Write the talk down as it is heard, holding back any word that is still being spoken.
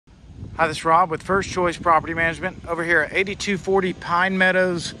Hi, this is Rob with First Choice Property Management over here at 8240 Pine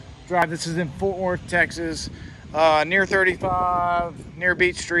Meadows Drive. This is in Fort Worth, Texas, near 35, near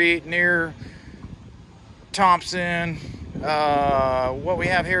Beach Street, near Thompson. What we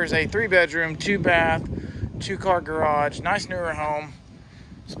have here is a 3-bedroom, 2-bath, 2-car garage. Nice newer home,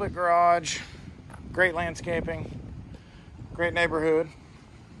 split garage, great landscaping, great neighborhood.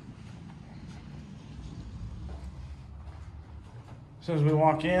 As soon as we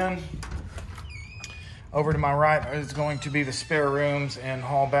walk in, over to my right is going to be the spare rooms and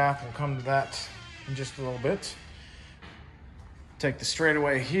hall bath. We'll come to that in just a little bit. Take the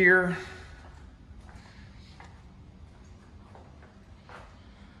straightaway here.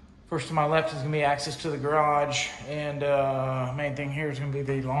 First to my left is going to be access to the garage, and main thing here is going to be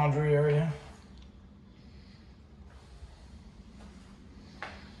the laundry area.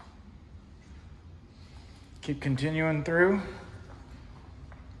 Keep continuing through.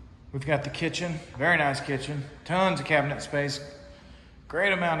 We've got the kitchen, very nice kitchen, tons of cabinet space,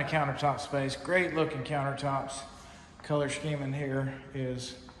 great amount of countertop space, great looking countertops. Color scheme in here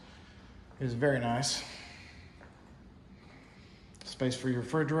is very nice. Space for your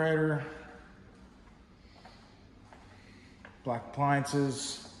refrigerator, black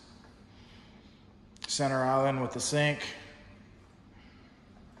appliances, center island with the sink,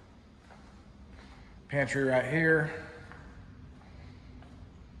 pantry right here.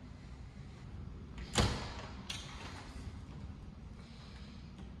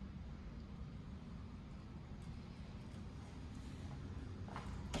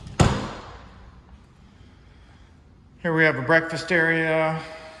 Here we have a breakfast area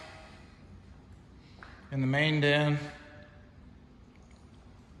in the main den.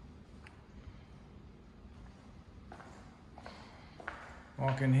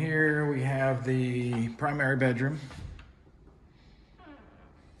 Walk in here, we have the primary bedroom.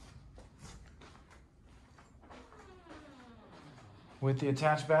 With the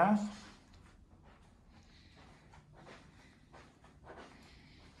attached bath.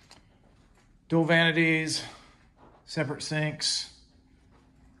 Dual vanities. Separate sinks,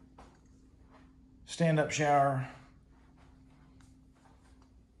 stand-up shower,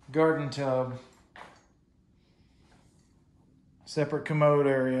 garden tub, separate commode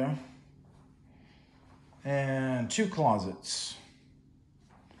area, and 2 closets.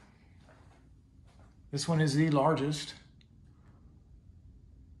 This one is the largest.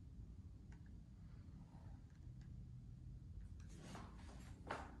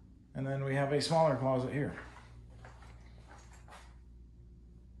 And then we have a smaller closet here.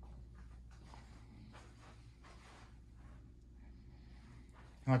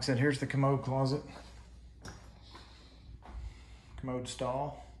 Like I said, here's the commode closet, commode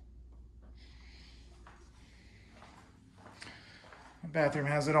stall. The bathroom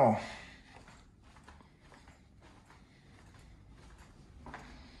has it all.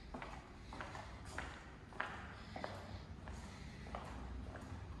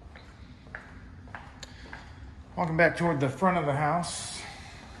 Walking back toward the front of the house.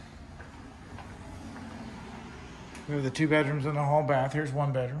 We have the 2 bedrooms and the hall bath. Here's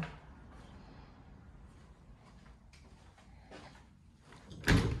 1 bedroom.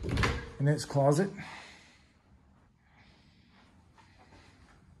 And its closet.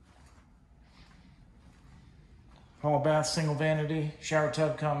 Hall bath, single vanity, shower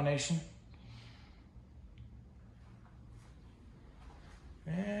tub combination.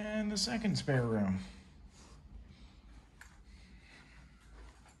 And the second spare room.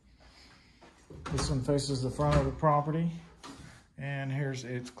 This one faces the front of the property, and here's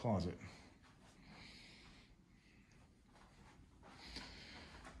its closet.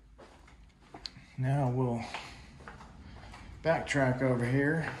 Now we'll backtrack over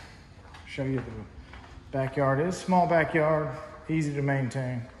here, show you the backyard. It's a small backyard, easy to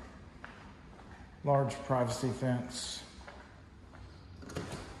maintain. Large privacy fence.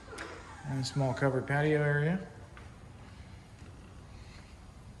 And a small covered patio area.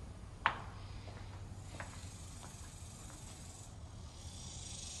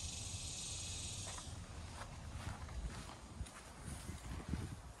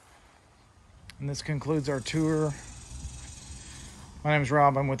 And this concludes our tour. My name is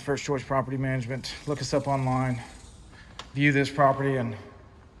Rob. I'm with First Choice Property Management. Look us up online. View this property and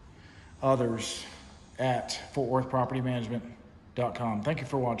others at fortworthpropertymanagement.com. Thank you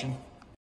for watching.